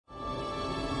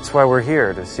That's why we're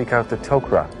here, to seek out the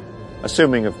Tok'ra.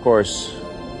 Assuming, of course,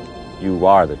 you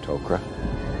are the Tok'ra.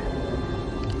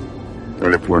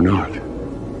 And if we're not?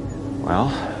 Well,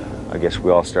 I guess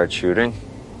we all start shooting.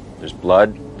 There's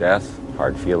blood, death,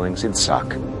 hard feelings. It'd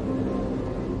suck.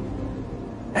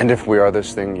 And if we are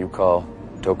this thing you call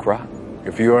Tok'ra?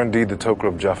 If you are indeed the Tok'ra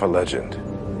of Jaffa legend,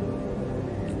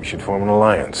 we should form an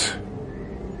alliance.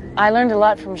 I learned a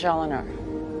lot from Jolinar.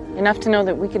 Enough to know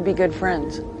that we could be good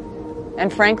friends.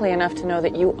 And frankly, enough to know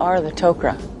that you are the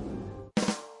Tok'ra.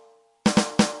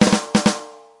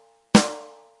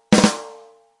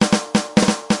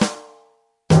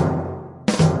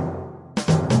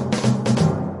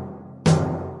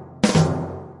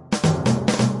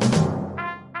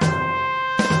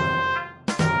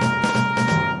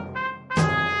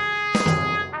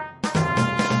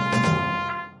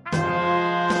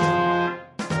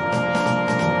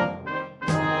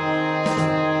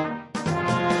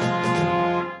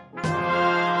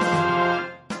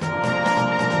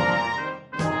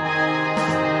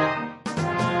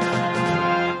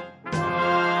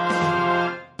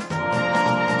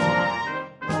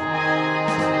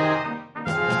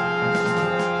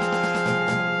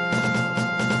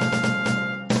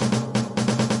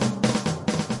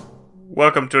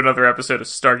 Welcome to another episode of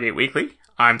Stargate Weekly.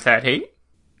 I'm Thad Haight.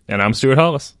 And I'm Stuart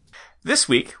Hollis. This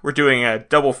week, we're doing a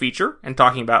double feature and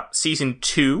talking about Season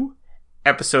 2,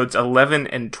 Episodes 11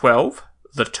 and 12,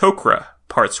 The Tok'ra,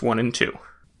 Parts 1 and 2.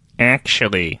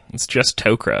 Actually, it's just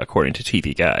Tok'ra, according to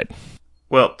TV Guide.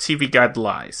 Well, TV Guide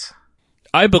lies.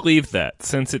 I believe that,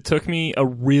 since it took me a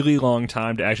really long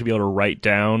time to actually be able to write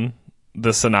down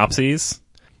the synopses,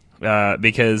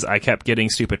 because I kept getting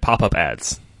stupid pop-up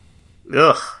ads.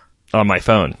 Ugh. On my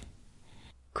phone.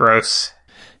 Gross.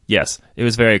 Yes, it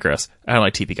was very gross. I don't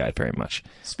like TV Guide very much.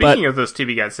 Speaking of those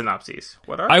TV Guide synopses,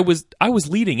 what are they? I was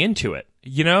leading into it,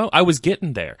 you know? I was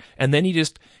getting there. And then you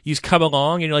just come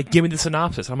along and you're like, give me the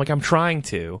synopsis. I'm like, I'm trying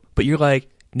to. But you're like,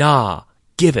 nah,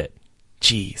 give it.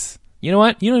 Jeez. You know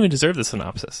what? You don't even deserve the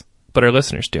synopsis. But our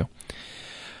listeners do.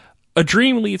 A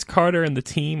dream leads Carter and the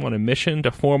team on a mission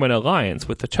to form an alliance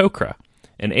with the Tok'ra,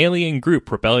 an alien group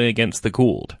rebelling against the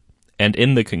Goa'uld. And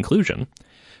in the conclusion,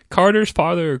 Carter's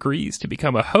father agrees to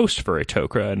become a host for a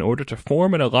Tok'ra in order to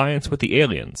form an alliance with the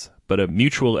aliens, but a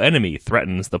mutual enemy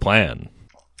threatens the plan.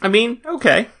 I mean,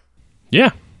 okay.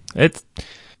 Yeah,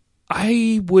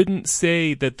 I wouldn't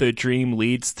say that the dream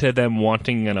leads to them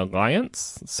wanting an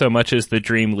alliance, so much as the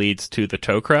dream leads to the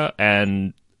Tok'ra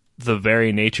and the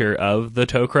very nature of the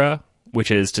Tok'ra, which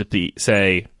is to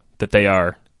say that they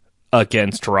are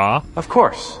against Ra. Of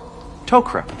course.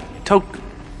 Tok'ra.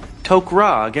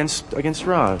 Tok'ra against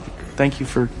Ra. Thank you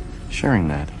for sharing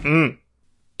that.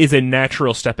 Is a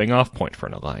natural stepping off point for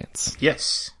an alliance.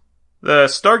 Yes. The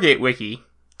Stargate Wiki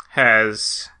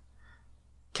has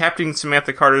Captain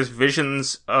Samantha Carter's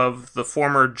visions of the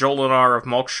former Jolinar of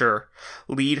Malkshire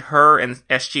lead her and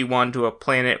SG-1 to a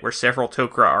planet where several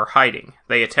Tok'ra are hiding.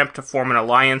 They attempt to form an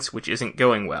alliance which isn't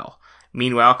going well.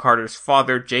 Meanwhile, Carter's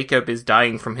father, Jacob, is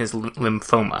dying from his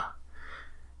lymphoma.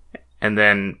 And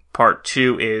then part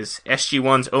 2 is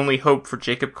SG-1's only hope for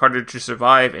Jacob Carter to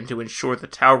survive and to ensure the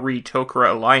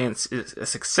Tauri-Tok'ra alliance is a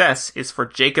success is for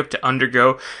Jacob to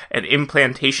undergo an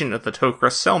implantation of the Tok'ra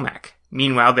Selmak.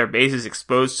 Meanwhile, their base is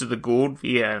exposed to the Goa'uld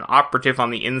via an operative on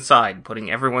the inside,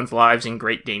 putting everyone's lives in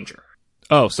great danger.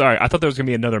 Oh, sorry. I thought there was going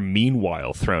to be another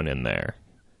meanwhile thrown in there.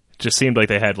 It just seemed like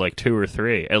they had like 2 or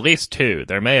 3. At least 2.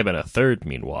 There may have been a third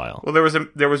meanwhile. Well,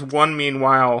 there was one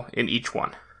meanwhile in each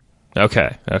one.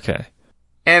 Okay.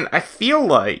 And I feel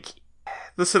like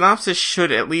the synopsis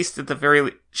should at the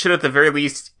very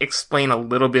least explain a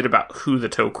little bit about who the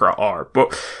Tok'ra are.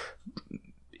 But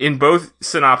in both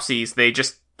synopses, they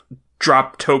just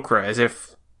drop Tok'ra as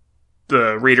if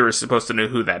the reader is supposed to know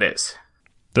who that is.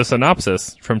 The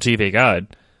synopsis from TV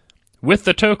Guide: with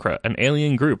the Tok'ra, an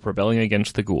alien group rebelling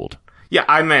against the Goa'uld. Yeah,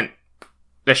 I meant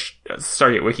the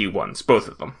Stargate Wiki ones, both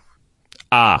of them.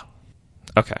 Ah,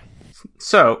 okay.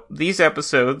 So, these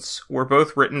episodes were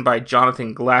both written by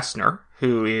Jonathan Glassner,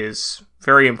 who is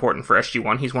very important for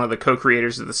SG-1. He's one of the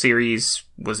co-creators of the series,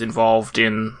 was involved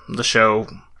in the show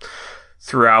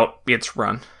throughout its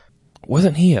run.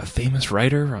 Wasn't he a famous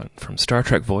writer from Star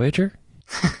Trek Voyager?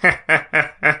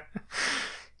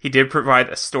 He did provide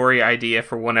a story idea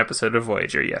for one episode of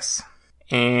Voyager, yes.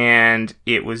 And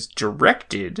it was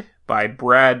directed by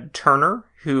Brad Turner,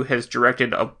 who has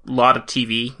directed a lot of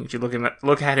TV. If you look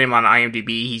at him on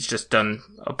IMDb, he's just done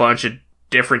a bunch of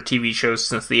different TV shows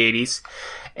since the 80s.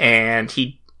 And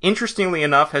he, interestingly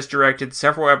enough, has directed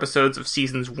several episodes of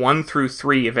seasons 1 through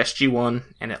 3 of SG-1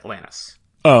 and Atlantis.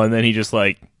 Oh, and then he just,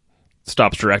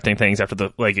 stops directing things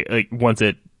after once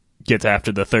it gets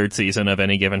after the third season of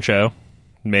any given show.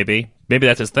 Maybe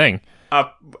that's his thing.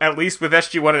 At least with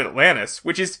SG-1 and Atlantis,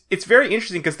 it's very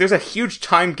interesting because there's a huge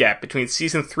time gap between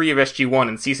season 3 of SG-1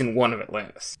 and season 1 of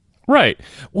Atlantis. Right.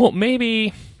 Well,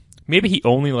 maybe he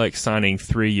only likes signing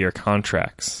 3-year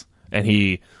contracts, and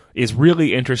he is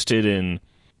really interested in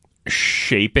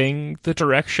shaping the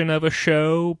direction of a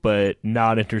show, but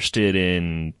not interested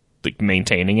in like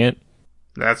maintaining it.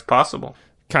 That's possible.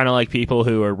 Kind of like people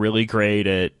who are really great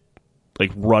at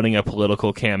like running a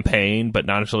political campaign, but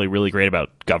not necessarily really great about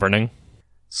governing.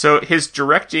 So his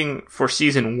directing for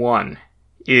season 1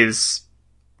 is,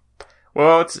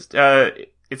 well,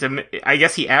 I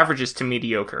guess he averages to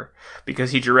mediocre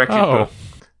because he directed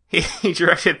he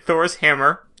directed Thor's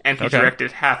Hammer and he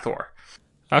directed Hathor.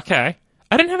 Okay.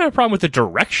 I didn't have a problem with the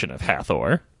direction of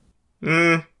Hathor.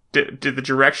 Did the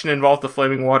direction involve the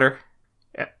flaming water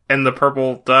and the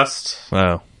purple dust?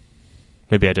 Oh.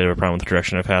 Maybe I did have a problem with the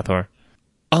direction of Hathor.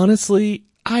 Honestly,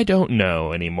 I don't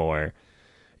know anymore.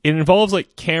 It involves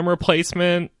like camera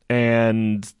placement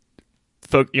and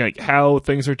like how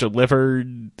things are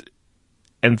delivered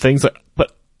and things like,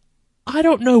 but I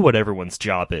don't know what everyone's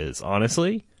job is,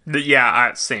 honestly.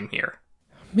 Yeah, same here.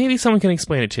 Maybe someone can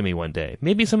explain it to me one day.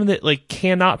 Maybe something that like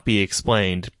cannot be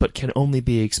explained but can only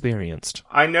be experienced.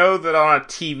 I know that on a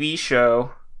TV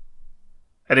show,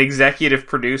 an executive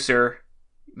producer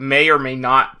may or may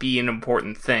not be an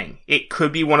important thing. It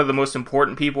could be one of the most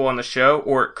important people on the show,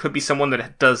 or it could be someone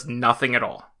that does nothing at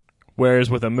all. Whereas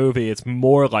with a movie, it's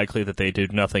more likely that they do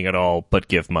nothing at all but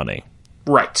give money.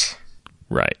 Right.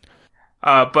 Right.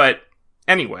 But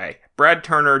anyway, Brad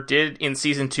Turner in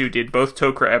season 2 did both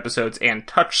Tok'ra episodes and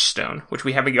Touchstone, which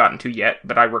we haven't gotten to yet,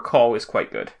 but I recall is quite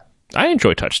good. I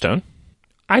enjoy Touchstone.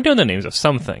 I know the names of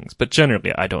some things, but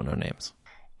generally I don't know names.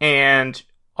 And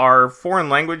our foreign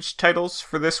language titles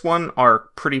for this one are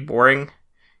pretty boring.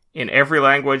 In every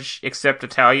language except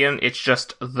Italian, it's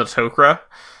just the Tok'ra.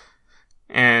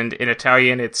 And in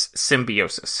Italian, it's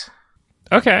Symbiosis.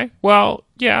 Okay, well,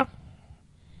 yeah.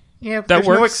 Yeah, but that there's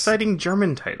works. no exciting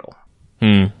German title.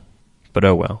 But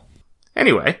oh well.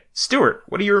 Anyway, Stuart,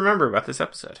 what do you remember about this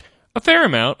episode? A fair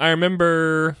amount. I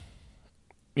remember,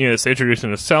 it's introducing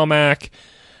to Selmac.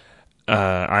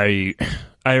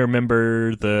 I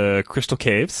remember the crystal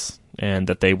caves and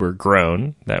that they were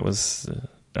grown. That was,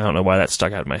 I don't know why that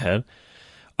stuck out in my head.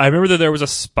 I remember that there was a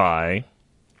spy.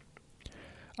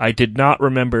 I did not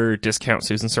remember Discount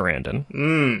Susan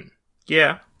Sarandon.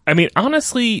 Yeah. I mean,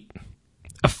 honestly,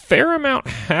 a fair amount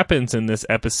happens in this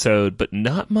episode, but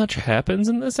not much happens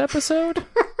in this episode.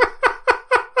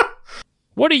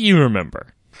 What do you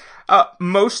remember?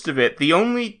 Most of it. The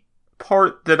only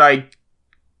part that I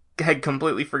had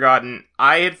completely forgotten,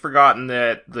 I had forgotten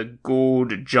that the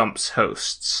Gould jumps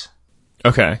hosts.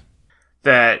 Okay.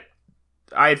 That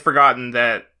I had forgotten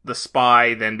that the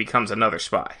spy then becomes another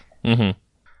spy.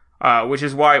 Mm-hmm. Which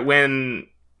is why when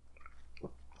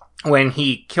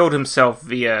he killed himself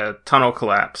via tunnel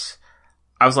collapse,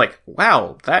 I was like,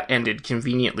 wow, that ended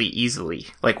conveniently easily.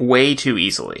 Like, way too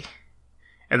easily.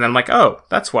 And then I'm like, oh,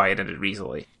 that's why it ended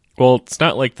easily. Well, it's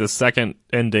not like the second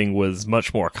ending was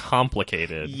much more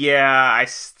complicated. Yeah, it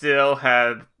still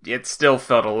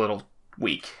felt a little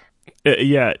weak.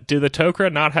 Yeah, do the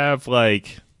Tok'ra not have,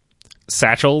 like,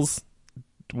 satchels?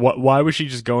 Why was she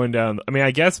just going down? I mean,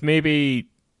 I guess maybe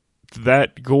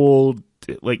that Gould,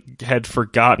 like, had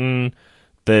forgotten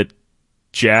that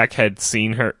Jack had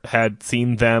seen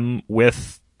them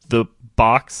with the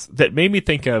box. That made me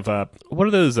think of, what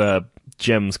are those,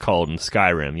 gems called in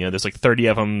Skyrim? There's like 30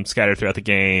 of them scattered throughout the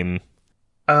game.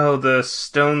 Oh, the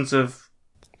Stones of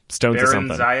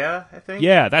something. Zaya, I think?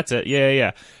 Yeah, that's it.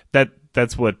 Yeah.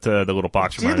 That's what the little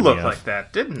box reminded me of. Did look like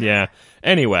that, didn't it? Yeah.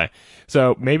 Anyway,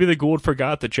 so maybe the Gould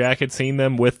forgot that Jack had seen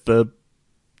them with the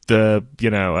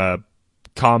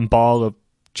comm ball of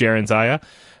Jaren Zaya,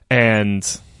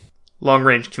 and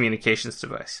long-range communications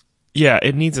device. Yeah,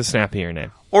 it needs a snappier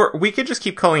name. Or we could just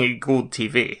keep calling it Gould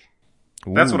TV.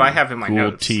 That's what I have in my Gould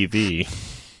notes. TV.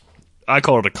 I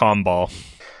call it a comm ball.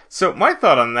 So my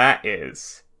thought on that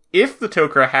is, if the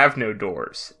Tok'ra have no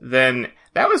doors, then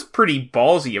that was pretty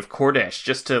ballsy of Kordesh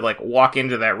just to like walk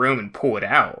into that room and pull it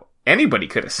out. Anybody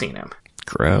could have seen him.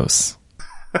 Gross.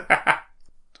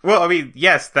 Well, I mean,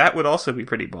 yes, that would also be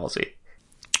pretty ballsy.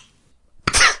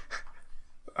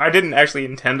 I didn't actually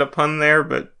intend a pun there,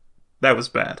 but that was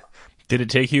bad. Did it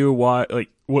take you a while? Like,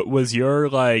 what was your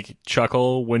like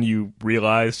chuckle when you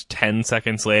realized 10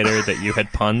 seconds later that you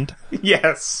had punned?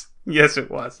 Yes, it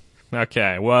was.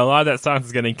 Okay, well, a lot of that stuff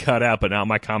is getting cut out, but not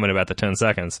my comment about the 10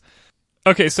 seconds.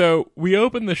 Okay, so we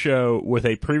opened the show with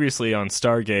a previously on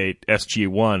Stargate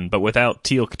SG-1, but without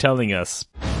Teal'c telling us,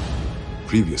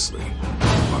 Previously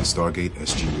on Stargate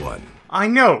SG-1. I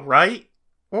know, right?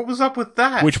 What was up with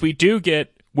that? Which we do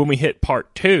get when we hit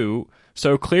part 2,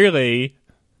 so clearly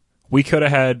we could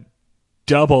have had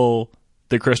double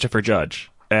the Christopher Judge,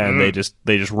 and they just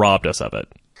robbed us of it.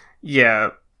 Yeah.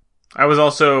 I was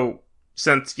also,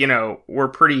 since, we're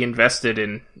pretty invested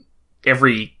in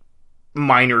every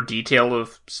minor detail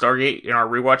of Stargate in our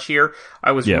rewatch here,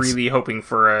 I was really hoping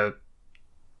for a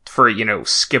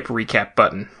skip recap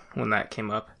button when that came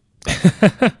up.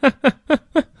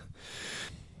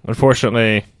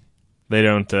 Unfortunately, they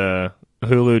don't,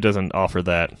 Hulu doesn't offer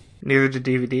that. Neither do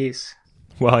DVDs.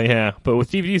 Well, yeah, but with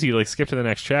DVDs you skip to the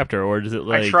next chapter, or does it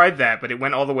I tried that, but it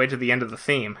went all the way to the end of the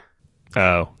theme.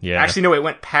 Oh, yeah. Actually, no, it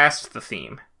went past the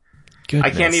theme.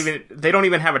 Goodness. They don't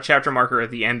even have a chapter marker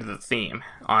at the end of the theme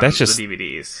on the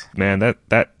DVDs. Man,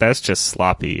 that's just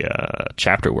sloppy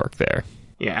chapter work there.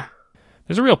 Yeah.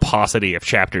 There's a real paucity of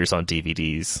chapters on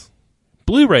DVDs.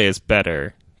 Blu-ray is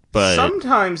better, but...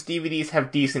 Sometimes DVDs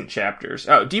have decent chapters.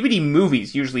 Oh, DVD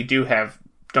movies usually do have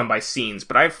done by scenes,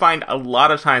 but I find a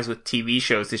lot of times with TV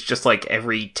shows, it's just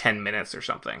every 10 minutes or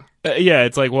something. Yeah,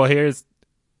 it's well, here's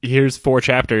 4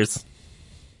 chapters.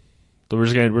 So we're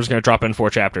just gonna drop in 4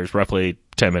 chapters, roughly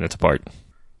 10 minutes apart.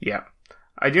 Yeah.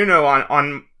 I do know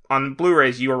on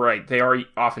Blu-rays, you are right, they are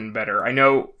often better. I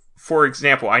know, for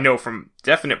example, from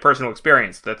definite personal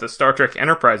experience that the Star Trek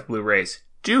Enterprise Blu-rays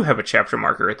do have a chapter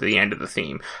marker at the end of the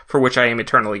theme, for which I am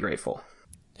eternally grateful.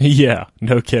 Yeah,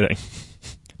 no kidding.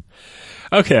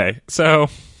 Okay, so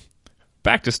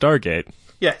back to Stargate.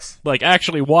 Yes.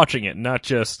 Actually watching it, not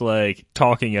just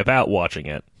talking about watching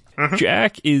it. Mm-hmm.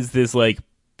 Jack is this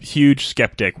huge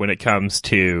skeptic when it comes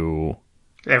to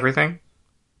everything.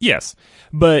 Yes,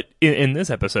 but in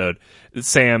this episode,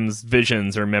 Sam's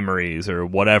visions or memories or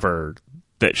whatever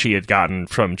that she had gotten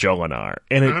from Jolinar,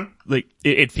 and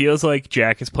it feels like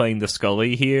Jack is playing the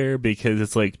Scully here, because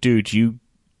it's dude, you,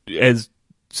 as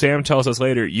Sam tells us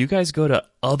later, you guys go to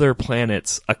other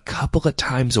planets a couple of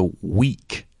times a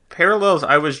week. Parallels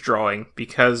I was drawing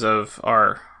because of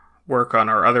our work on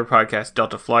our other podcast,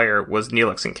 Delta Flyer, was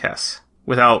Neelix and Kes,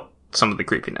 without some of the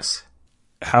creepiness.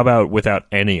 How about without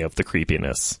any of the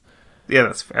creepiness? Yeah,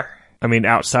 that's fair. I mean,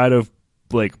 outside of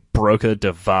Broca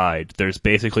Divide, there's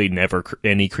basically never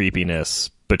any creepiness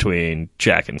between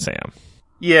Jack and Sam.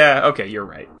 Yeah, okay, you're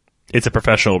right. It's a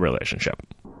professional relationship.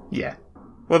 Yeah.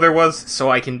 Well, there was So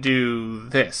I Can Do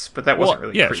This, but that wasn't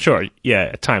really creepy. Sure. Yeah,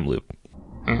 a time loop.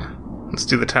 Yeah. Let's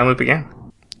do the time loop again.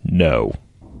 No.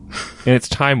 And it's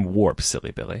time warp,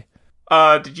 silly Billy.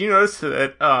 Did you notice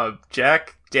that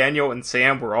Jack, Daniel, and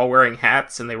Sam were all wearing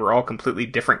hats, and they were all completely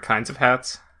different kinds of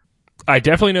hats? I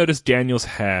definitely noticed Daniel's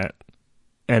hat,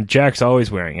 and Jack's always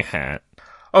wearing a hat.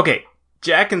 Okay,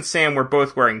 Jack and Sam were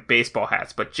both wearing baseball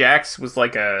hats, but Jack's was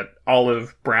a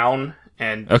olive brown,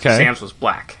 and Sam's was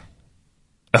black.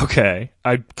 Okay,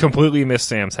 I completely missed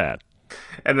Sam's hat.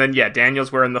 And then,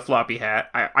 Daniel's wearing the floppy hat.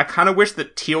 I kind of wish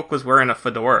that Teal'c was wearing a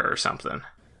fedora or something.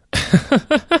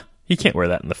 He can't wear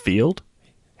that in the field.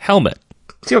 Helmet.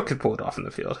 Teal'c could pull it off in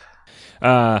the field.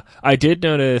 I did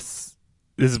notice,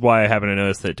 this is why I haven't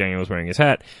noticed that Daniel was wearing his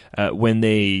hat, when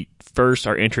they first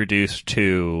are introduced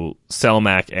to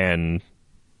Selmak and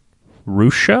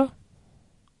Shahrush.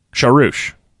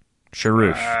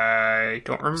 I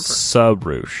don't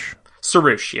remember.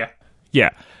 Sarush, yeah.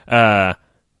 Yeah.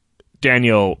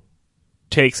 Daniel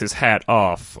takes his hat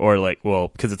off, or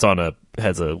because it's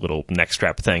has a little neck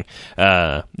strap thing,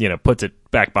 puts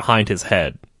it back behind his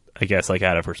head, I guess,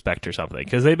 out of respect or something.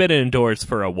 Because they've been indoors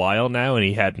for a while now, and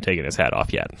he hadn't taken his hat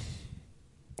off yet.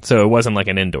 So it wasn't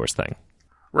an indoors thing.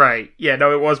 Right. Yeah,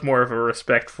 no, it was more of a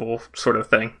respectful sort of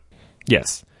thing.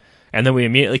 Yes. And then we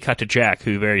immediately cut to Jack,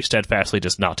 who very steadfastly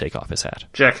does not take off his hat.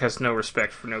 Jack has no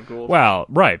respect for no Gould. Well,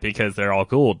 right, because they're all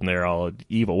Gould, and they're all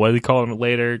evil. What do they call him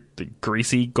later? The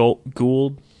greasy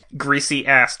Gould?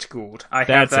 Greasy-assed Gould. I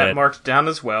have that marked down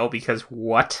as well, because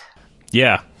what?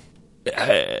 Yeah.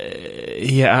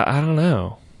 I don't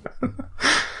know.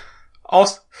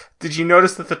 Also, did you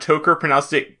notice that the Toker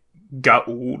pronounced it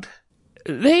Gaould?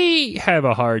 They have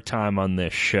a hard time on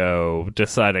this show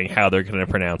deciding how they're going to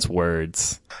pronounce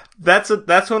words. That's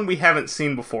one we haven't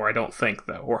seen before, I don't think,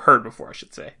 though. Or heard before, I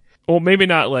should say. Well, maybe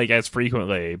not as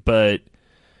frequently, but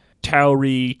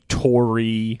Tauri,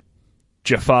 Tori,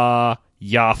 Jaffa,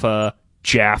 Jaffa,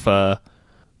 Jaffa,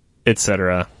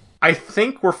 etc. I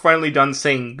think we're finally done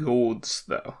saying Goulds,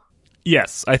 though.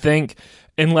 Yes, I think,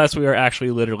 unless we are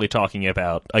actually literally talking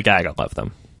about a gaggle of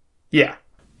them. Yeah.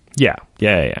 Yeah.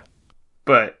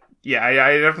 But, yeah,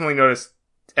 I definitely noticed,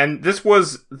 and this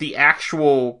was the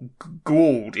actual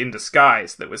Gould in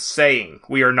disguise that was saying,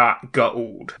 we are not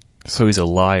Gaould. So he's a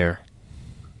liar.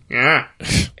 Yeah.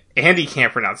 Andy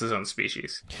can't pronounce his own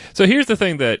species. So here's the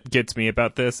thing that gets me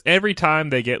about this. Every time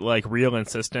they get, like, real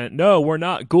insistent, no, we're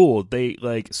not Gould, they,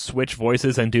 like, switch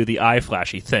voices and do the eye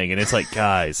flashy thing. And it's like,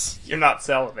 guys. You're not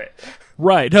selling it.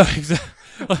 Right. No, exactly.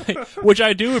 Like, which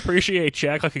I do appreciate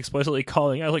Jack, like, explicitly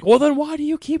calling out, like, well, then why do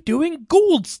you keep doing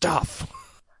Gould stuff?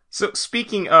 So,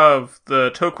 speaking of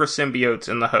the Tok'ra symbiotes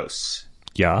and the hosts.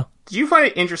 Yeah. Do you find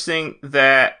it interesting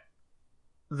that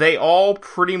they all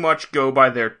pretty much go by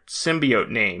their symbiote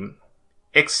name,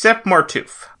 except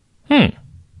Martouf? I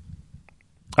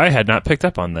had not picked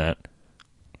up on that.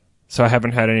 So I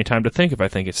haven't had any time to think if I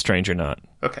think it's strange or not.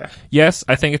 Okay. Yes,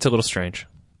 I think it's a little strange.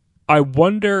 I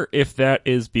wonder if that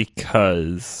is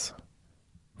because,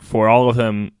 for all of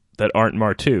them that aren't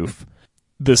Martouf,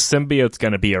 the symbiote's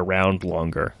going to be around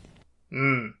longer.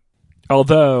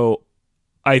 Although,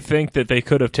 I think that they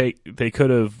could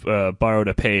have borrowed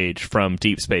a page from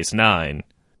Deep Space Nine.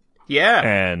 Yeah.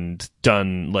 And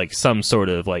done, like, some sort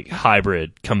of, like,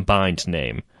 hybrid combined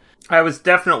name. I was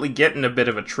definitely getting a bit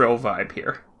of a Trill vibe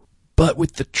here. But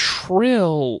with the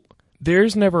Trill,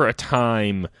 there's never a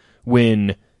time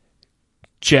when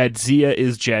Jadzia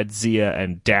is Jadzia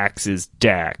and Dax is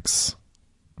Dax,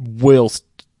 whilst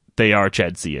they are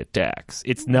Jadzia Dax.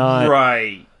 It's not...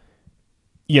 Right.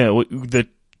 You know, the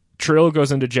Trill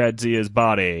goes into Jadzia's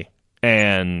body,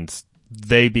 and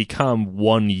they become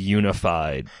one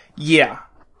unified. Yeah.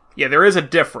 Yeah, there is a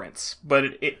difference, but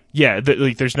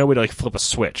there's no way to, like, flip a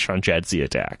switch on Jadzia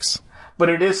Dax. But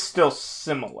it is still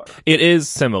similar. It is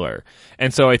similar.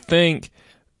 And so I think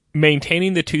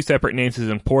maintaining the two separate names is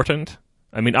important.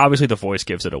 I mean, obviously the voice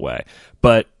gives it away,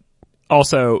 but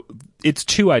also it's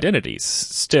two identities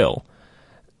still.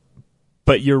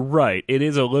 But you're right. It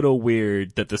is a little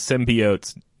weird that the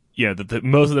symbiotes, you know, that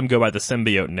most of them go by the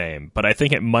symbiote name, but I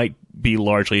think it might be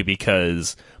largely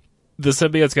because the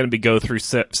symbiote's going to go through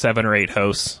 7 or 8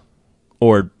 hosts.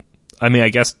 Or, I mean, I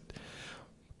guess,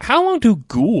 how long do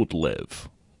Gould live?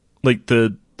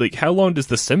 How long does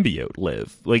the symbiote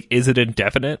live? Like, is it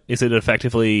indefinite? Is it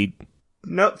effectively...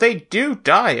 No, they do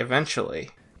die eventually.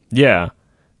 Yeah.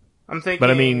 I'm thinking... But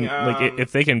I mean, like,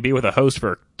 if they can be with a host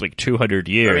for, like, 200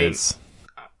 years...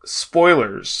 I mean,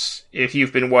 spoilers, if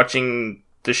you've been watching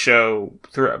the show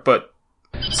throughout, but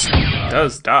it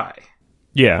does die.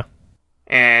 Yeah.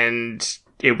 And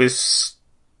it was...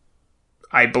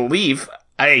 I believe...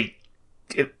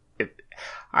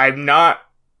 I'm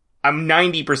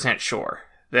 90% sure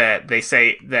that they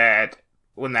say that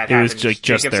when that happens, was just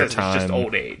Jacob their says time. it's just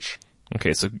old age.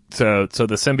 Okay, so the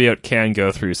symbiote can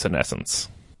go through senescence.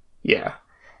 Yeah.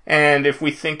 And if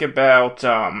we think about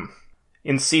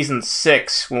in season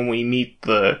 6 when we meet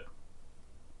the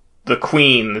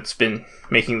queen that's been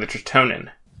making the Tritonin.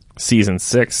 Season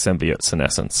 6 symbiote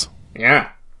senescence.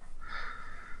 Yeah.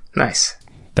 Nice.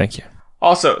 Thank you.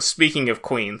 Also, speaking of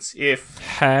queens, if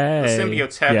the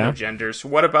symbiotes have yeah. no genders,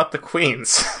 what about the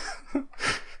queens?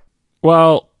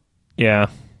 Well, yeah.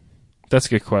 That's a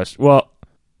good question. Well,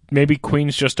 maybe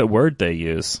queen's just a word they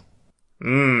use.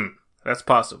 That's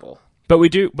possible. But we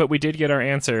did get our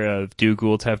answer of, do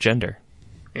Goulds have gender?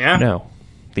 Yeah? No.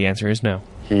 The answer is no.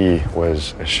 He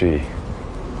was a she.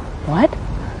 What?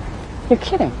 You're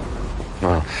kidding.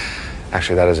 Well,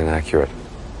 actually, that is inaccurate.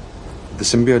 The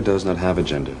symbiote does not have a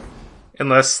gender.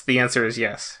 Unless the answer is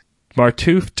yes.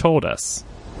 Martouf told us.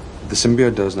 The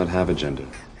symbiote does not have a gender.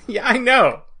 Yeah, I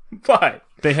know, but...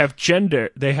 They have gender.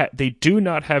 They do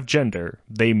not have gender.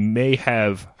 They may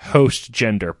have host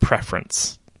gender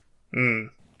preference.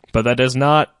 But that does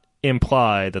not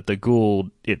imply that the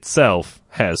Gould itself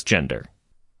has gender.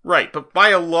 Right, but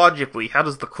biologically, how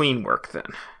does the queen work then?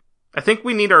 I think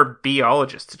we need our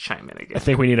biologist to chime in again. I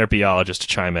think we need our biologist to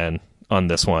chime in on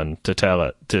this one to tell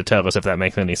us if that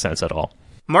makes any sense at all.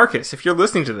 Marcus, if you're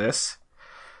listening to this,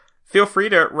 feel free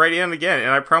to write in again,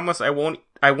 and I promise I won't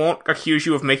accuse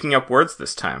you of making up words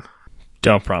this time.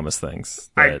 Don't promise things.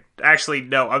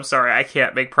 No, I'm sorry, I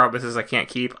can't make promises I can't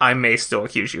keep. I may still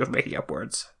accuse you of making up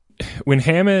words. When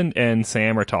Hammond and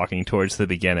Sam are talking towards the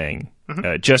beginning,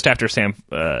 just after Sam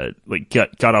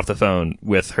got off the phone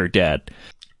with her dad.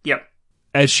 Yep.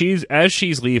 As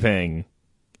she's leaving,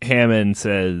 Hammond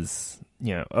says,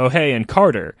 you know, oh hey, and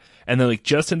Carter, and then like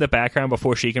just in the background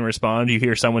before she can respond, you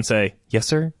hear someone say, "Yes,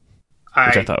 sir,"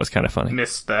 which I thought was kind of funny.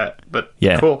 Missed that, but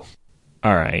yeah, cool.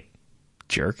 All right,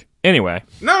 jerk. Anyway,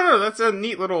 no, that's a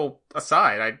neat little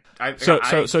aside.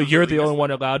 So you're the only one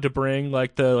allowed to bring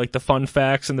like the fun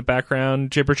facts in the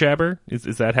background jibber jabber? Is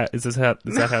that how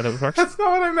that works? That's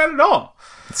not what I meant at all.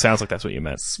 It sounds like that's what you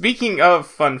meant. Speaking of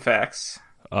fun facts.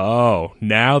 Oh,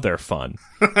 now they're fun.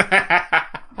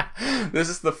 This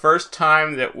is the first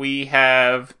time that we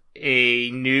have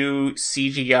a new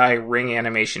CGI ring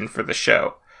animation for the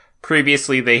show.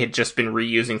 Previously, they had just been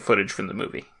reusing footage from the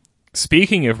movie.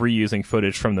 Speaking of reusing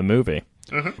footage from the movie,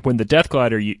 when the Death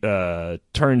Glider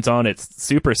turns on its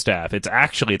super staff, it's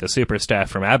actually the super staff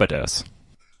from Abydos.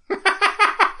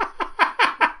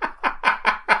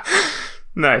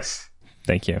 Nice.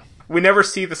 Thank you. We never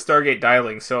see the Stargate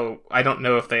dialing, so I don't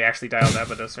know if they actually dialed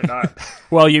Abydos or not.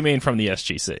 Well, you mean from the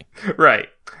SGC. Right.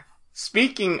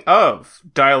 Speaking of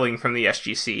dialing from the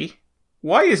SGC,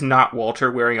 why is not Walter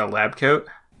wearing a lab coat?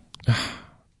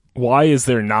 Why is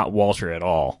there not Walter at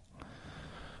all?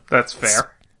 That's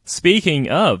fair. Speaking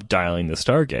of dialing the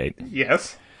Stargate,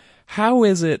 Yes. how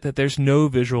is it that there's no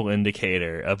visual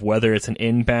indicator of whether it's an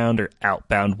inbound or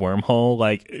outbound wormhole?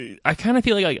 Like, I kind of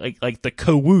feel like the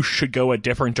kawoosh should go a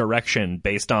different direction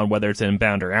based on whether it's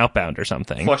inbound or outbound or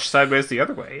something. Flush sideways the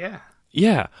other way, yeah.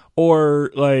 Yeah,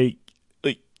 or like,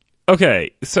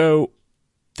 okay, so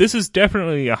this is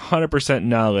definitely 100%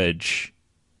 knowledge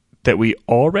that we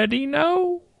already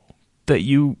know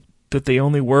that they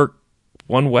only work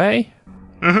one way.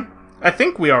 Mm-hmm. I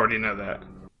think we already know that.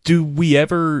 Do we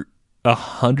ever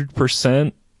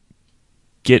 100%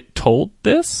 get told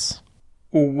this?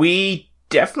 We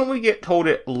definitely get told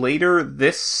it later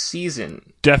this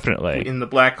season. Definitely. In the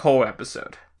black hole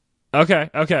episode. Okay.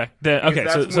 Then okay,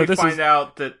 That's when so we this find is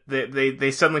out that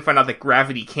they suddenly find out that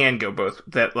gravity can go both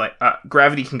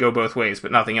gravity can go both ways,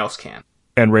 but nothing else can.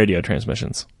 and radio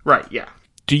transmissions. Right, yeah.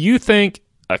 Do you think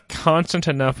a constant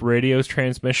enough radio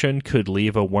transmission could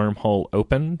leave a wormhole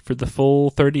open for the full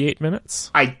 38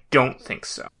 minutes? I don't think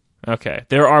so. Okay.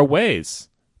 There are ways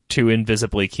to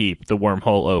invisibly keep the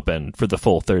wormhole open for the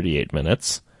full 38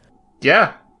 minutes.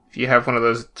 Yeah, if you have one of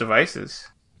those devices.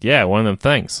 Yeah, one of them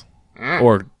things.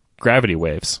 Or gravity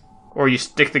waves. Or you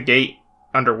stick the gate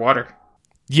underwater.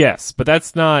 Yes, but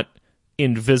that's not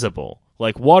invisible.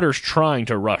 Like, water's trying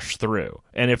to rush through.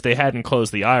 And if they hadn't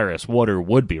closed the iris, water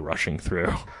would be rushing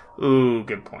through. Ooh,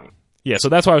 good point. Yeah, so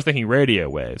that's why I was thinking radio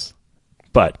waves.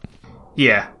 But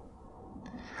Yeah.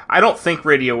 I don't think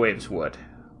radio waves would.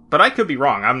 But I could be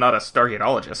wrong. I'm not a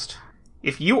Stargateologist.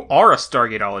 If you are a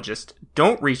Stargateologist,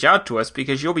 don't reach out to us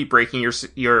because you'll be breaking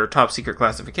your top secret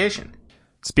classification.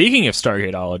 speaking of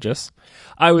Stargateologists,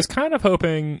 I was kind of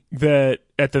hoping that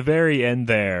at the very end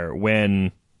there,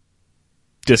 when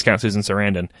Discount Susan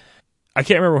Sarandon, I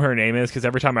can't remember what her name is because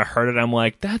every time I heard it, I'm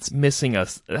like, that's missing a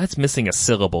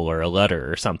syllable or a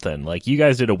letter or something. Like, you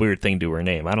guys did a weird thing to her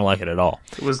name. I don't like it at all.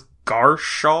 It was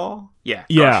Garshaw? Yeah,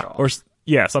 Yeah,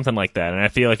 Garshaw. something like that. And I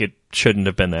feel like it shouldn't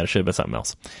have been that. It should have been something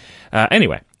else.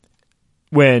 Anyway,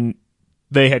 when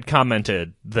they had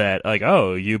commented that, like,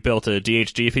 oh, you built a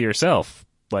DHD for yourself.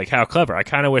 Like, how clever. I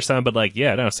kind of wish someone would, like,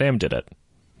 yeah, no, Sam did it.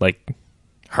 Like,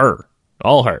 her.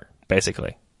 All her,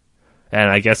 basically. And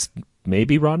I guess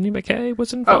maybe Rodney McKay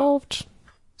was involved?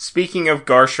 Speaking of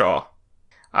Garshaw,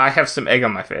 I have some egg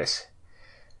on my face.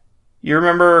 You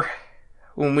remember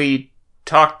when we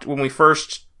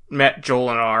first met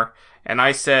Jolinar, and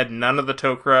I said none of the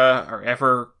Tok'ra are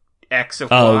ever X of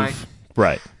Y?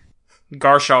 Right.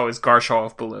 Garshaw is Garshaw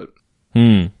of Balut.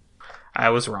 I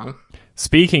was wrong.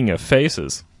 Speaking of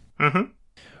faces,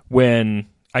 when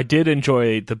I did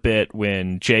enjoy the bit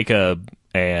when Jacob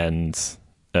and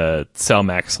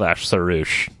Selmak /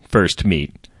 Sarush first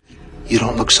meet. You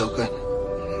don't look so good.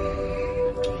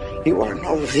 You are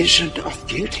no vision of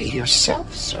beauty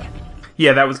yourself, sir.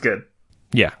 Yeah, that was good.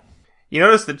 Yeah. You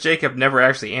notice that Jacob never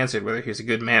actually answered whether he was a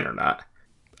good man or not.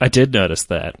 I did notice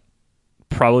that.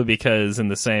 Probably because in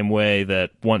the same way that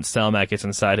once Selmak gets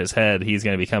inside his head, he's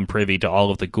going to become privy to all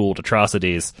of the Goa'uld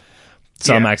atrocities.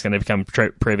 Selmak's going to become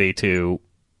privy to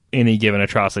any given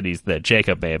atrocities that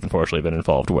Jacob may have unfortunately been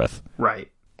involved with. Right.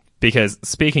 Because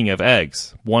speaking of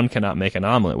eggs, one cannot make an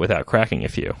omelet without cracking a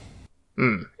few.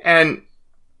 And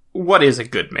what is a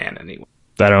good man anyway?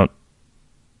 I don't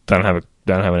have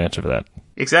an answer for that.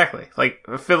 Exactly. Like,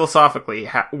 philosophically,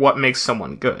 what makes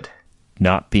someone good?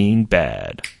 Not being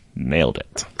bad. Nailed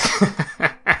it.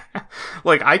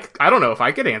 Like, I don't know if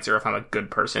I could answer if I'm a good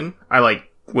person. I,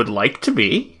 would like to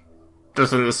be.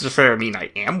 Doesn't necessarily mean I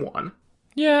am one.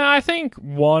 Yeah, I think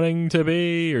wanting to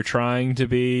be, or trying to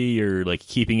be, or,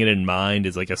 keeping it in mind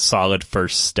is, a solid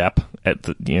first step at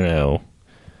the,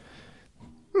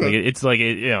 it's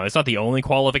it's not the only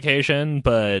qualification,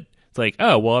 but it's like,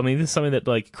 oh, well, I mean, this is something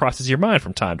that, crosses your mind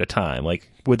from time to time.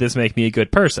 Would this make me a good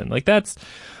person? That's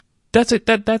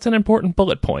an important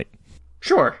bullet point.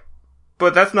 Sure.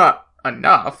 But that's not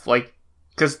enough,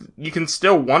 because you can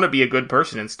still want to be a good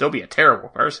person and still be a terrible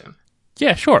person.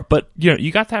 Yeah, sure, but,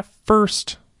 you got that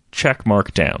first check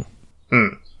mark down.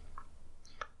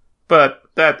 But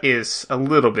that is a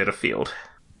little bit afield.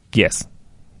 Yes.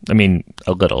 I mean,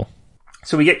 a little.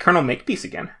 So we get Colonel Makepeace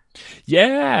again.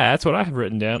 Yeah, that's what I have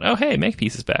written down. Oh, hey,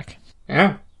 Makepeace is back.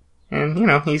 Yeah. And, you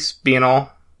know, he's being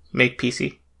all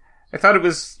Makepeace-y. I thought it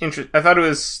was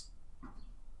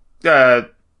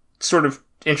sort of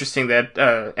interesting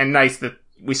that, and nice that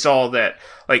we saw that,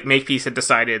 like, Makepeace had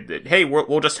decided that, hey,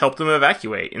 we'll just help them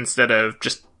evacuate instead of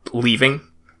just leaving.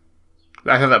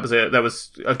 I thought that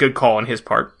was a good call on his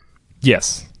part.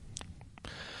 Yes.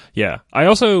 Yeah. I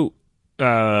also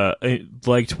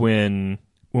liked when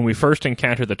we first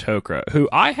encountered the Tok'ra, who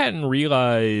I hadn't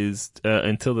realized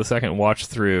until the second watch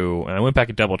through, and I went back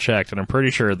and double checked, and I'm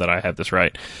pretty sure that I have this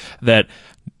right, that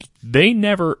they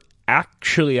never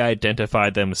actually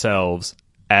identified themselves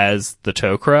as the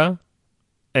Tok'ra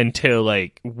until,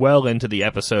 like, well into the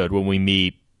episode when we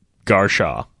meet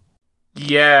Garshaw.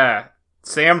 Yeah.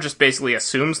 Sam just basically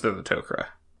assumes they're the Tok'ra.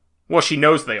 Well, she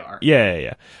knows they are.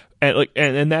 Yeah.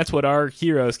 And that's what our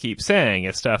heroes keep saying.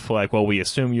 It's stuff like, well, we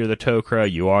assume you're the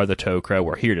Tok'ra, you are the Tok'ra,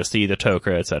 we're here to see the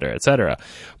Tok'ra, etc., etc.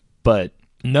 But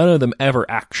none of them ever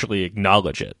actually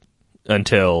acknowledge it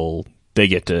until they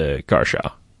get to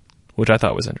Garshaw, which I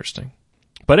thought was interesting.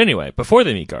 But anyway, before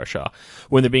they meet Garshaw,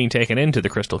 when they're being taken into the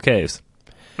Crystal Caves,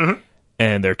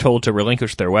 and they're told to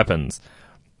relinquish their weapons,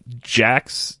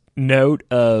 Jack's note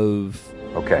of...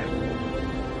 Okay.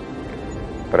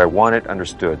 But I want it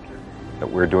understood that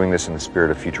we're doing this in the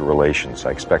spirit of future relations.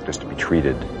 I expect us to be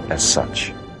treated as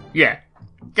such. Yeah.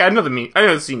 I know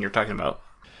the scene you're talking about.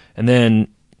 And then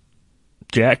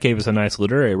Jack gave us a nice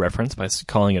literary reference by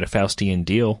calling it a Faustian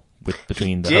deal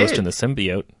between the host and the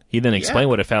symbiote. He then explained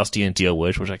what a Faustian deal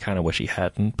was, which I kind of wish he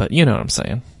hadn't, but you know what I'm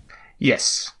saying.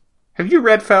 Yes. Have you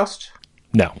read Faust?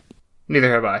 No.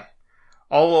 Neither have I.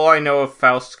 All I know of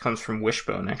Faust comes from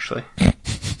Wishbone, actually.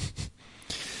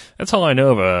 That's all I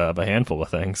know of a handful of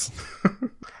things.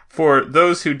 For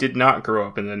those who did not grow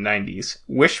up in the 90s,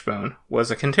 Wishbone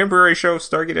was a contemporary show of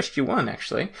Stargate SG-1,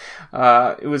 actually.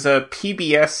 It was a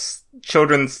PBS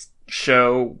children's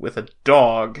show with a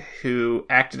dog who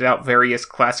acted out various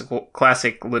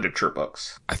classic literature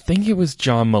books. I think it was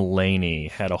John Mulaney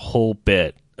had a whole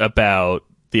bit about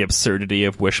the absurdity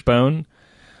of Wishbone,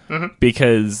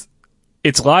 because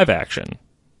it's live action.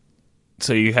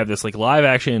 So you have this, like, live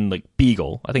action, like,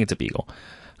 beagle. I think it's a beagle.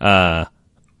 I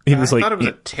thought it was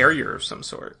a terrier of some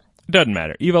sort. Doesn't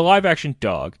matter. You have a live action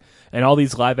dog and all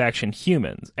these live action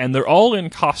humans, and they're all in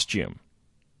costume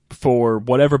for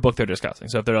whatever book they're discussing.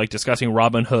 So if they're, like, discussing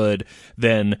Robin Hood,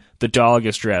 then the dog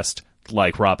is dressed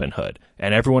like Robin Hood,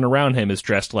 and everyone around him is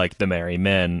dressed like the Merry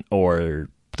Men or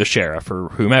the sheriff or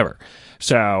whomever.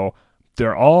 So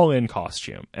they're all in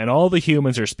costume, and all the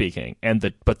humans are speaking,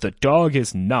 but the dog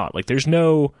is not. Like, there's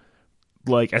no,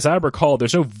 like, as I recall,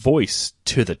 there's no voice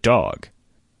to the dog.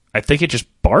 I think it just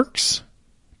barks.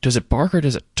 Does it bark or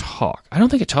does it talk? I don't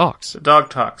think it talks. The dog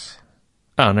talks.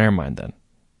 Oh, never mind then.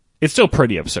 It's still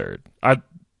pretty absurd.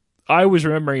 I was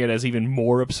remembering it as even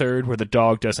more absurd, where the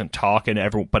dog doesn't talk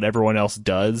but everyone else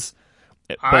does.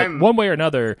 But one way or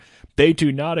another, they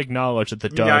do not acknowledge that the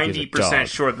dog is a dog. 90%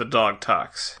 sure the dog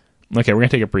talks. Okay, we're going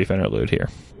to take a brief interlude here.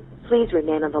 Please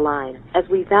remain on the line, as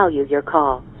we value your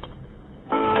call.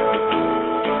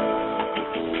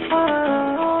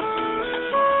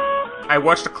 I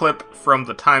watched a clip from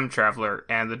The Time Traveler,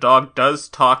 and the dog does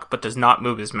talk, but does not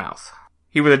move his mouth.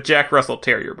 He was a Jack Russell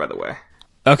Terrier, by the way.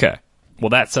 Okay, well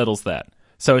that settles that.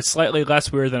 So it's slightly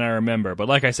less weird than I remember, but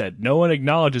like I said, no one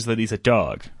acknowledges that he's a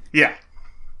dog. Yeah.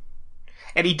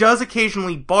 And he does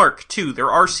occasionally bark, too.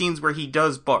 There are scenes where he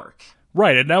does bark.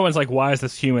 Right, and no one's like, why is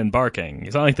this human barking?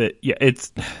 It's not like that. Yeah,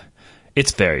 it's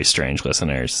very strange,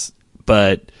 listeners.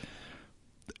 But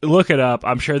look it up.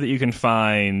 I'm sure that you can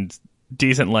find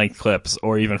decent length clips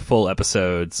or even full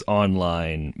episodes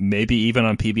online, maybe even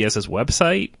on PBS's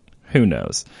website. Who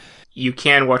knows? You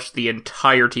can watch the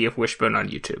entirety of Wishbone on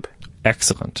YouTube.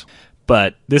 Excellent.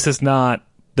 But this is not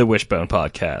the Wishbone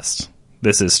podcast.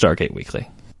 This is Stargate Weekly.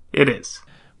 It is.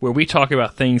 Where we talk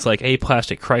about things like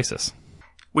aplastic crisis.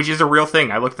 Which is a real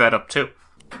thing. I looked that up, too.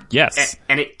 Yes.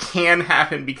 And it can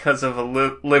happen because of a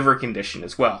liver condition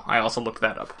as well. I also looked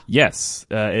that up. Yes.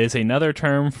 It is another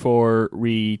term for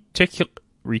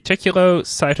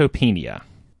reticulocytopenia.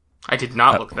 I did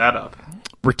not look that up.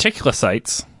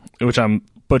 Reticulocytes, which I'm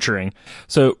butchering.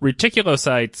 So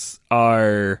reticulocytes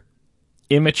are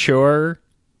immature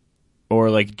or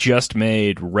like just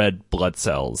made red blood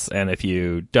cells. And if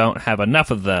you don't have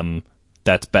enough of them,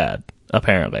 that's bad,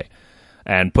 apparently.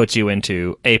 And puts you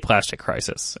into aplastic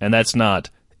crisis. And that's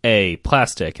not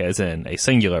aplastic as in a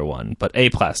singular one, but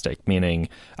aplastic, meaning,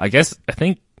 I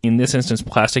think in this instance,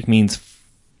 plastic means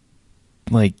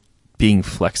like being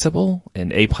flexible,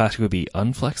 and aplastic would be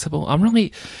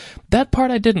unflexible. That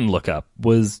part I didn't look up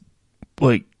was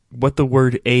like what the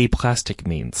word aplastic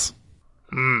means.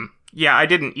 Yeah, I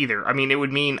didn't either. I mean, it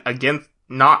would mean against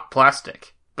not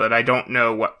plastic, but I don't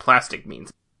know what plastic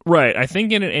means. Right. I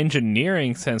think in an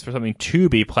engineering sense, for something to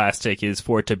be plastic is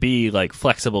for it to be like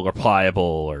flexible or pliable,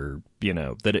 or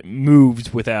that it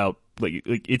moves without like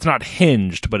it's not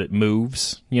hinged, but it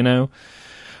moves.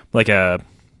 Like a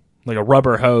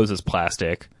rubber hose is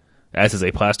plastic, as is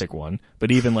a plastic one.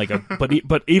 But even like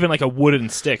but even like a wooden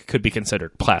stick could be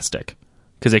considered plastic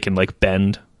because it can like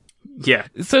bend. Yeah.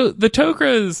 So the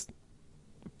Tokra's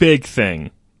big thing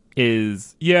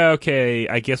is, okay,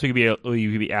 I guess we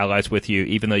could be allies with you,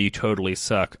 even though you totally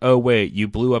suck. Oh, wait, you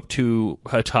blew up 2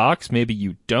 Hataks? Maybe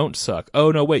you don't suck.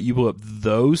 Oh, no, wait, you blew up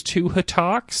those 2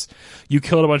 Hataks? You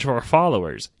killed a bunch of our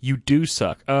followers. You do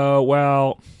suck. Oh,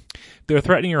 well, they're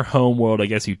threatening your home world. I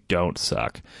guess you don't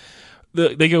suck.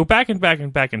 They go back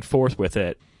and forth with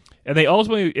it, and it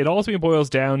ultimately boils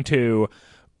down to,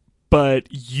 but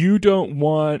you don't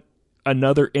want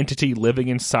another entity living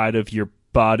inside of your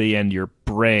body and your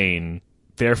brain,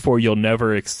 therefore you'll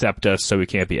never accept us, so we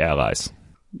can't be allies.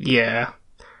 Yeah.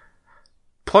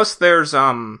 Plus there's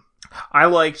I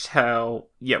liked how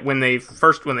when they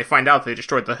find out they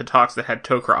destroyed the Hataks that had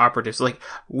Tok'ra operatives, like,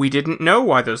 we didn't know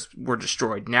why those were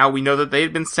destroyed. Now we know that they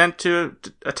had been sent to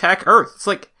attack Earth. It's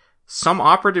like some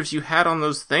operatives you had on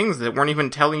those things that weren't even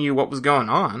telling you what was going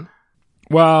on.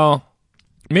 Well,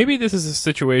 maybe this is a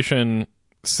situation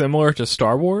similar to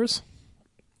Star Wars,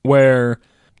 where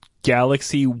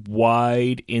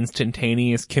galaxy-wide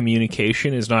instantaneous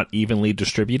communication is not evenly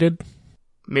distributed.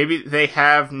 Maybe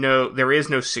there is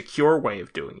no secure way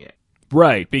of doing it.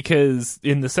 Right, because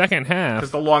in the second half...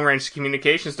 Because the long-range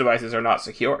communications devices are not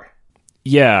secure.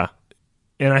 Yeah,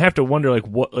 and I have to wonder,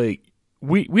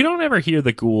 we don't ever hear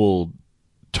the Goa'uld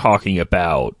talking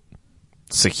about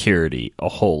security a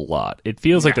whole lot. It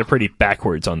feels like they're pretty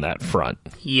backwards on that front.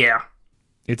 Yeah.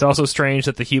 It's also strange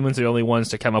that the humans are the only ones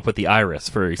to come up with the iris,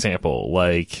 for example.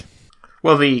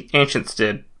 Well, the ancients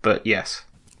did, but yes.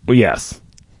 Well, yes.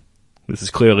 This is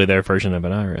clearly their version of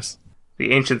an iris.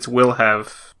 The ancients will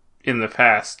have, in the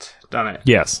past, done it.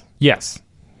 Yes.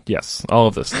 All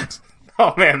of those things.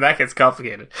 Oh man, that gets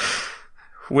complicated.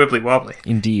 Wibbly wobbly.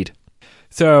 Indeed.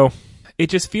 So, it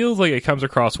just feels like it comes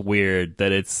across weird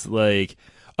that it's like,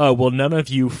 oh, well, none of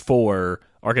you 4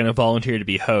 are going to volunteer to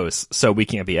be hosts, so we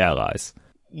can't be allies.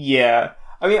 Yeah.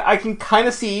 I mean, I can kind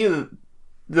of see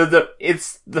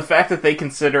it's the fact that they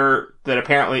consider that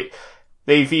apparently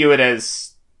they view it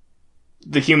as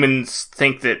the humans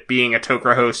think that being a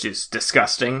Tok'ra host is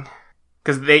disgusting.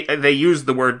 Because they use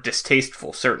the word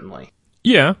distasteful, certainly.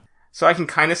 Yeah. So I can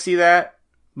kind of see that,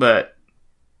 but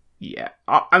yeah.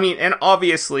 I mean, and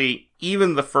obviously,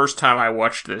 even the first time I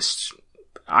watched this,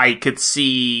 I could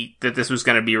see that this was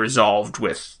going to be resolved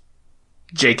with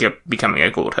Jacob becoming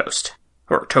a Goa'uld host.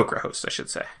 Or Tok'ra host, I should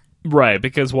say. Right,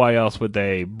 because why else would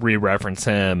they re-reference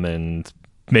him and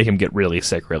make him get really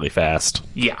sick really fast?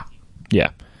 Yeah. Yeah,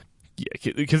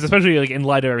 because especially in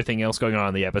light of everything else going on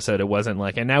in the episode, it wasn't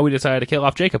like, and now we decided to kill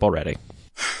off Jacob already.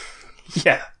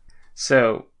 Yeah.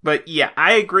 So, but yeah,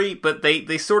 I agree, but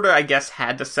they sort of, I guess,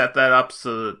 had to set that up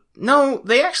so... No,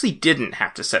 they actually didn't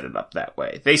have to set it up that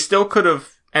way. They still could have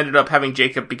ended up having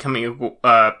Jacob becoming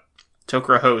a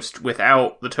Tok'ra host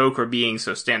without the Tok'ra being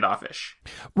so standoffish.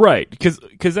 Right, because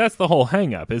that's the whole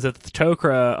hang-up, is that the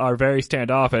Tok'ra are very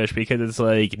standoffish because it's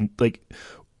like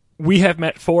we have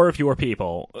met 4 of your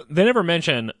people. They never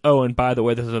mention, oh, and by the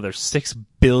way, there's another 6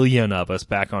 billion of us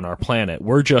back on our planet.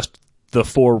 We're just the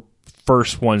 4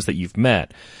 first ones that you've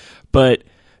met. But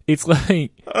it's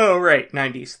like... Oh, right,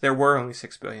 90s. There were only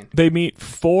 6 billion. They meet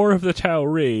 4 of the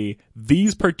Tauri,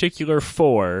 these particular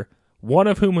 4... one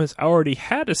of whom has already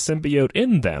had a symbiote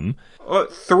in them.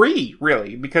 3,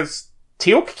 really, because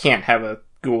Teal'c can't have a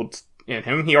Goa'uld in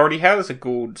him. He already has a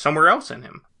Goa'uld somewhere else in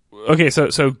him. Okay, so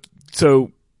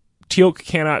Teal'c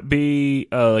cannot be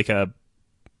like a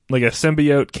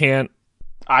symbiote can't...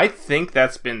 I think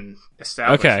that's been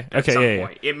established at some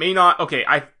point. It may not... Okay,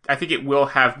 I think it will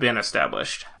have been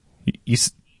established.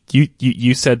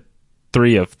 You said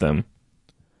 3 of them.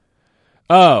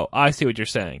 Oh, I see what you're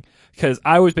saying. Because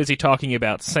I was busy talking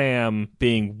about Sam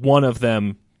being one of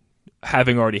them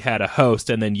having already had a host,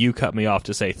 and then you cut me off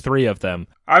to say 3 of them.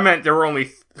 I meant there were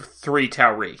only 3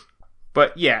 Tauri.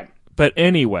 But yeah. But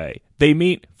anyway, they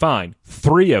meet, fine,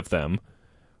 3 of them,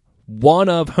 one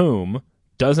of whom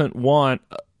doesn't want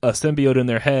a symbiote in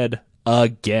their head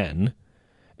again,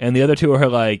 and the other 2 are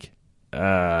like,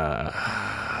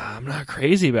 I'm not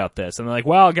crazy about this. And they're like,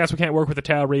 well, I guess we can't work with the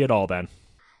Tauri at all then.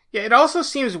 Yeah, it also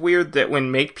seems weird that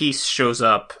when Makepeace shows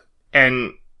up,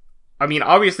 and, I mean,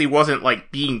 obviously wasn't,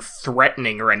 like, being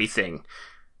threatening or anything,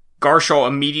 Garshal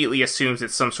immediately assumes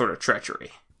it's some sort of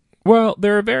treachery. Well,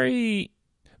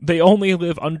 they only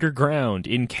live underground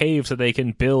in caves that they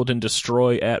can build and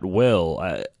destroy at will.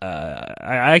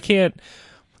 I can't...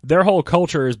 Their whole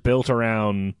culture is built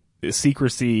around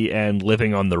secrecy and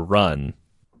living on the run.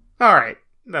 Alright,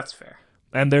 that's fair.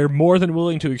 And they're more than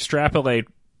willing to extrapolate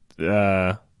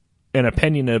an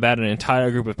opinion about an entire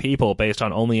group of people based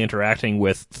on only interacting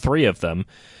with 3 of them.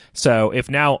 So if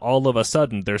now all of a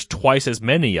sudden there's twice as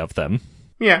many of them...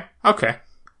 Yeah, okay.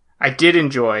 I did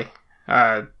enjoy,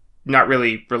 not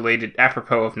really related,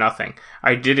 apropos of nothing,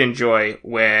 I did enjoy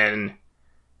when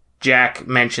Jack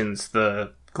mentions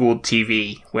the Gould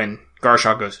TV when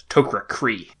Garshal goes, Tok'ra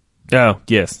Kree. Oh,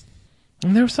 yes.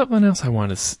 And there was something else I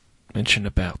wanted to mention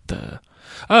about the...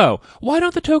 Oh, why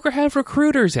don't the Tok'ra have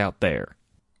recruiters out there?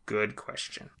 Good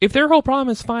question. If their whole problem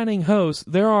is finding hosts,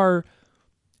 there are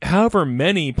however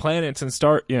many planets and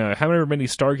however many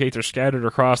Stargates are scattered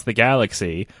across the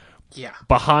galaxy. Yeah.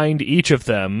 Behind each of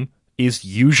them is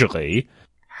usually...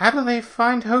 How do they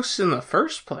find hosts in the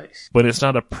first place? But it's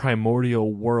not a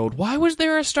primordial world. Why was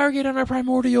there a Stargate on a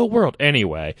primordial world?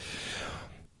 Anyway,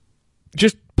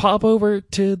 just pop over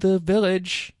to the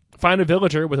village, find a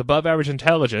villager with above average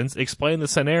intelligence, explain the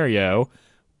scenario,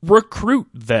 recruit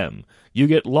them. You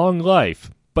get long life,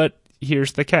 but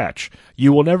here's the catch.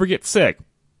 You will never get sick.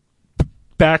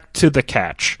 Back to the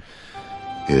catch.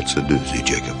 It's a doozy,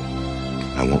 Jacob.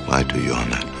 I won't lie to you on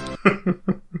that.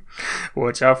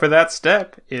 Watch out for that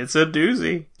step. It's a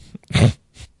doozy.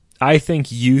 I think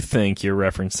you're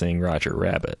referencing Roger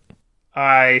Rabbit.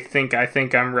 I think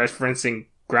I'm referencing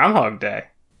Groundhog Day.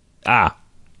 Ah.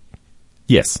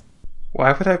 Yes.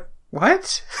 Why would I...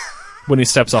 What? When he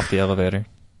steps off the elevator.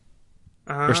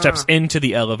 Or steps into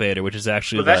the elevator, which is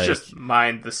actually that's just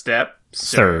mind the step,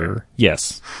 sir.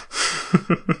 Yes.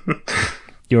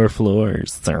 Your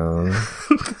floors, sir.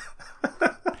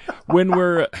 When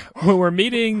we're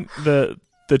meeting the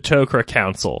Tok'ra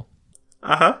Council.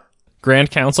 Uh-huh.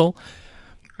 Grand Council.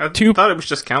 I thought it was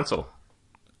just council.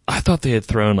 I thought they had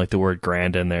thrown like the word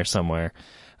grand in there somewhere.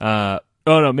 Oh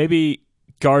no, maybe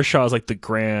Garshaw is like the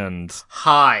Grand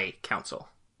High Council.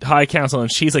 High Council,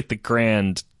 and she's like the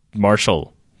Grand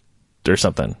Marshal or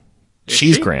something.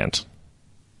 She's she? Grand.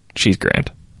 She's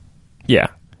Grand. Yeah.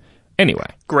 Anyway.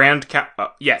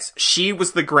 Yes, she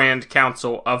was the Grand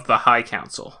Council of the High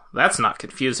Council. That's not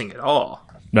confusing at all.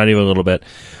 Not even a little bit.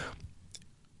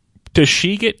 Does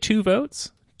she get 2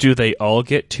 votes? Do they all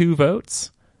get 2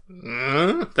 votes?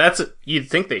 You'd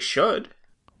think they should.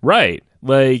 Right.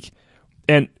 Like,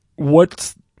 and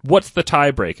what's the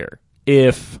tiebreaker?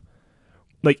 If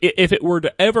it were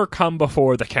to ever come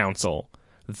before the council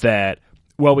that,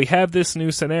 well, we have this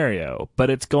new scenario, but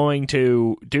it's going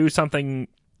to do something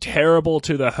terrible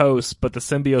to the host, but the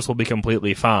symbiotes will be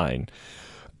completely fine.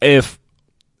 The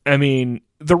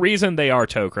reason they are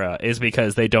Tok'ra is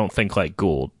because they don't think like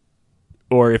Gould.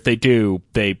 Or if they do,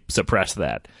 they suppress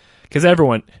that. Because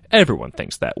everyone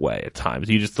thinks that way at times.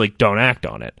 You just, like, don't act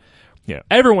on it. You know,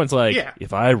 everyone's like, yeah.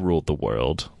 If I ruled the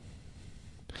world.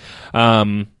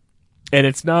 And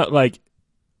it's not like,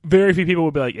 very few people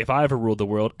would be like, if I ever ruled the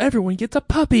world, everyone gets a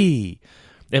puppy.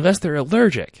 Unless they're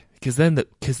allergic. Because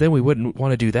then we wouldn't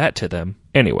want to do that to them.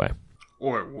 Anyway.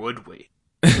 Or would we?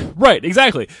 Right,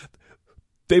 exactly.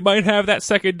 They might have that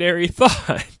secondary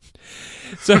thought.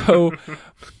 So,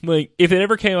 like, if it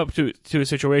ever came up to a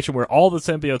situation where all the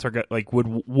symbiotes are like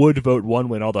would vote one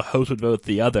way and all the hosts would vote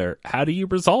the other, how do you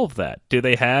resolve that? Do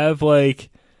they have I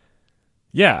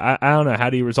don't know. How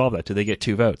do you resolve that? Do they get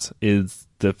 2 votes? Is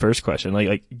the first question.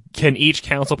 Like, can each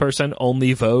council person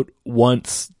only vote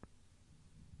once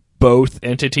both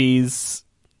entities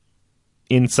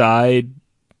inside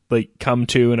come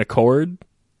to an accord?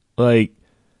 Like,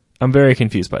 I'm very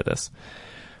confused by this.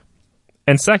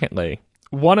 And secondly,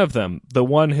 one of them, the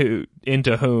one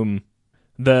into whom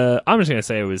I'm just gonna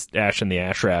say it was Ash in the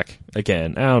Ashrak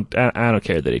again. I don't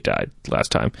care that he died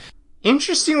last time.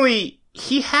 Interestingly,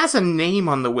 he has a name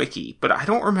on the wiki, but I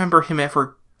don't remember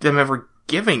them ever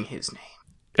giving his name.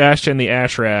 Ash in the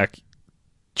Ashrak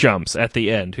jumps at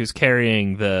the end, who's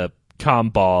carrying the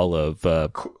comm ball of.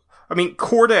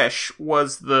 Kordesh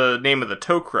was the name of the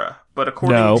Tok'ra, but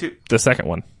according to the second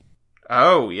one.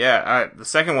 Oh yeah, the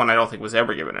second one I don't think was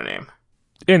ever given a name.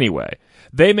 Anyway,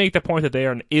 they make the point that they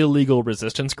are an illegal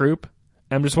resistance group.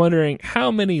 I'm just wondering how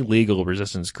many legal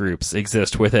resistance groups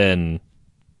exist within,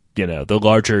 the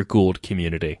larger Gould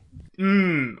community.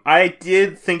 I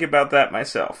did think about that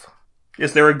myself.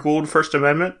 Is there a Gould First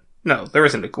Amendment? No, there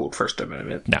isn't a Gould First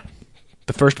Amendment. No.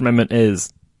 The First Amendment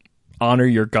is honor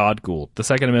your God, Gould. The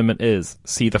Second Amendment is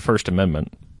see the First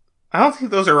Amendment. I don't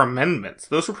think those are amendments.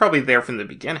 Those were probably there from the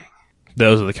beginning.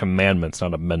 Those are the commandments,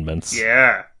 not amendments.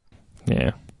 Yeah.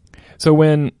 Yeah. So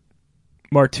when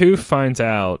Martouf finds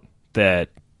out that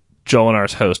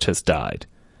Jolinar's host has died,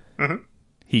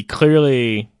 he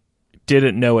clearly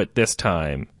didn't know at this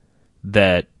time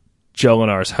that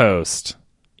Jolinar's host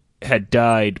had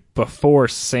died before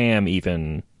Sam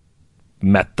even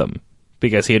met them,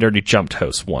 because he had already jumped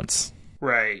hosts once.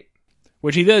 Right.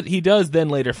 Which he does then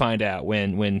later find out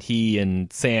when he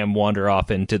and Sam wander off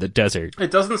into the desert.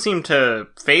 It doesn't seem to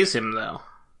faze him, though.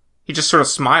 He just sort of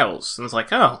smiles and is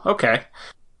like, oh, okay.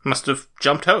 Must have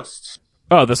jumped hosts.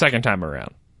 Oh, the second time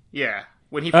around. Yeah.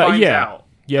 When he finds out.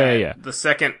 Yeah. The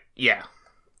second, yeah.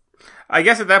 I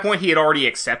guess at that point he had already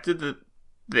accepted that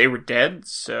they were dead,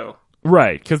 so...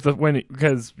 Right, because when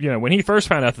he first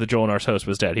found out that Jolinar's host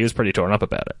was dead, he was pretty torn up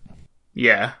about it.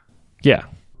 Yeah. Yeah.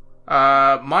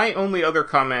 My only other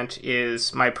comment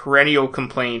is my perennial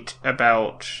complaint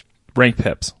about... rank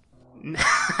pips.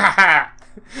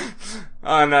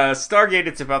 On Stargate,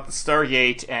 it's about the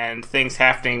Stargate and things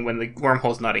happening when the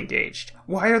wormhole's not engaged.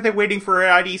 Why are they waiting for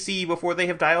an IDC before they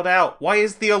have dialed out? Why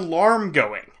is the alarm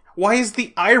going? Why is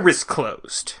the iris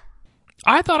closed?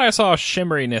 I thought I saw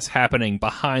shimmeriness happening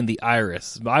behind the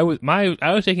iris. I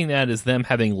was taking that as them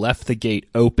having left the gate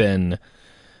open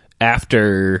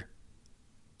after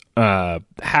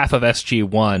half of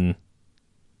SG-1,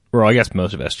 or I guess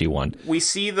most of SG-1. We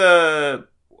see the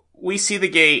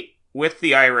gate with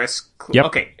the iris. Yep.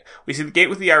 Okay, we see the gate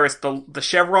with the iris. The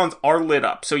chevrons are lit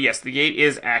up. So yes, the gate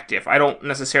is active. I don't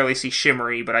necessarily see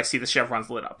shimmery, but I see the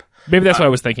chevrons lit up. Maybe that's what I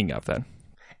was thinking of then.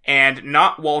 And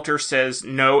Not Walter says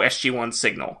no SG-1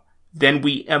 signal. Then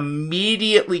we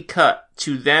immediately cut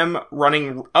to them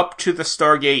running up to the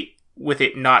Stargate with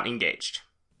it not engaged.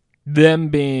 Them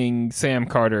being Sam,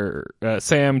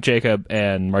 Jacob,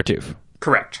 and Martouf.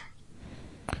 Correct.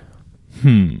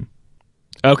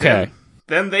 Okay.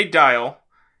 Then they dial,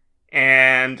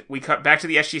 and we cut back to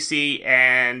the SGC,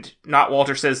 and Not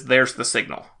Walter says there's the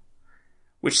signal.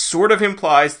 Which sort of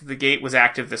implies that the gate was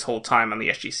active this whole time on the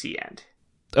SGC end.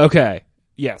 Okay.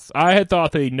 Yes, I had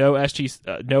thought the no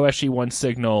SG-1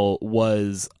 signal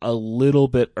was a little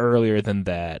bit earlier than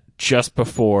that, just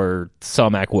before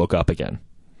Selmak woke up again.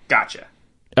 Gotcha.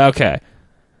 Okay.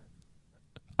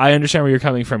 I understand where you're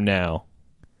coming from now.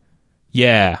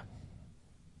 Yeah.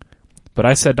 But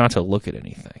I said not to look at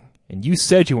anything. And you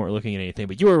said you weren't looking at anything,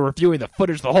 but you were reviewing the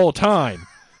footage the whole time.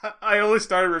 I only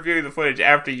started reviewing the footage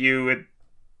after you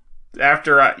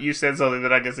said something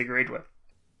that I disagreed with.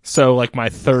 So, like my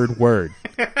third word.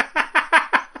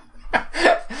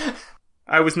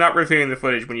 I was not reviewing the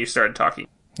footage when you started talking.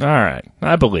 All right.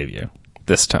 I believe you.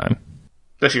 This time.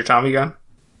 That's your Tommy gun?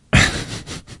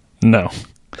 No.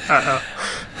 Uh-oh.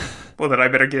 Well, then I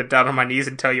better get down on my knees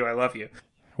and tell you I love you.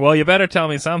 Well, you better tell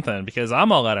me something, because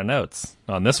I'm all out of notes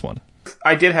on this one.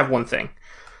 I did have one thing.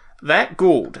 That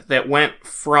Gould that went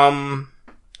from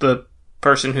the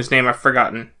person whose name I've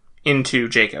forgotten into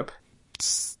Jacob.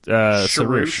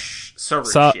 Sarouche.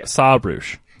 Yes.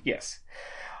 Sarouche. Yes.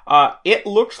 It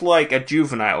looked like a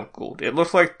juvenile Gould. It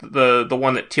looked like the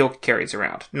one that Teal'c carries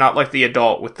around, not like the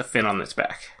adult with the fin on its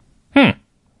back.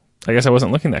 I guess I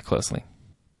wasn't looking that closely.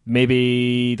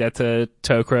 Maybe that's a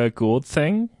Tok'ra Gould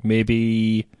thing.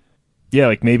 Maybe, yeah,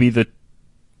 like maybe the.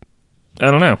 I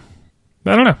don't know.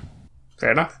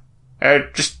 Fair enough.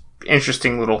 Just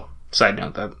interesting little side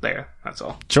note there. That's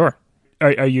all. Sure.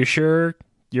 Are you sure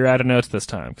you're out of notes this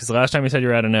time? Because the last time you said you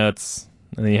were out of notes,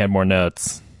 and then you had more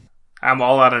notes. I'm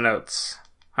all out of notes.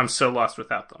 I'm so lost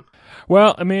without them.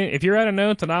 Well, I mean, if you're out of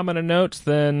notes and I'm out of notes,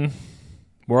 then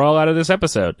we're all out of this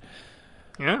episode.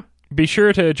 Yeah. Be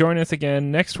sure to join us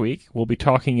again next week. We'll be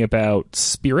talking about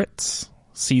Spirits,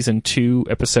 Season 2,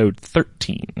 Episode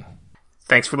 13.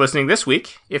 Thanks for listening this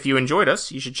week. If you enjoyed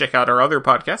us, you should check out our other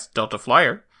podcast, Delta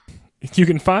Flyer. You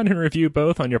can find and review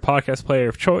both on your podcast player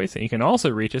of choice, and you can also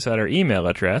reach us at our email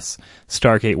address,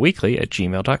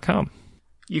 stargateweekly@gmail.com.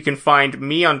 You can find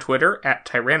me on Twitter at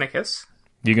Tyrannicus.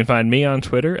 You can find me on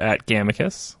Twitter at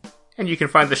Gamicus. And you can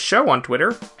find the show on Twitter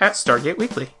at Stargate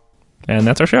Weekly. And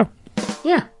that's our show.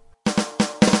 Yeah.